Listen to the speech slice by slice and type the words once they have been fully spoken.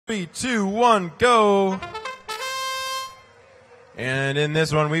3, 2, 1, go. And in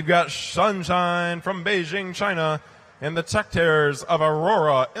this one, we've got Sunshine from Beijing, China, and the Tech Terrors of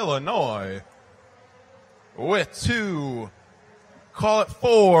Aurora, Illinois. With 2, call it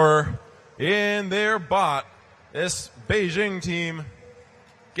 4, in their bot. This Beijing team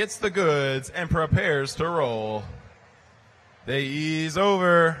gets the goods and prepares to roll. They ease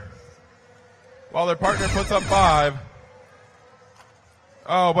over while their partner puts up 5.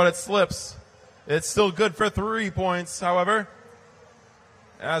 Oh, but it slips. It's still good for 3 points, however,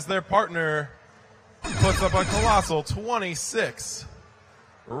 as their partner puts up a colossal 26.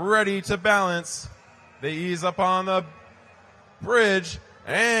 Ready to balance. They ease up on the bridge,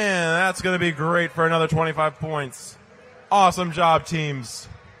 and that's going to be great for another 25 points. Awesome job, teams.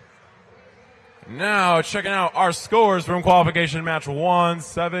 Now, checking out our scores from qualification match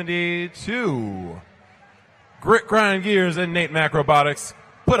 172. Grit Grind Gears and Nate Mac Robotics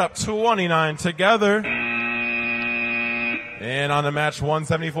put up 29 together. And on the match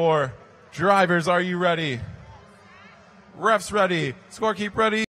 174, drivers, are you ready? Refs ready. Scorekeep ready.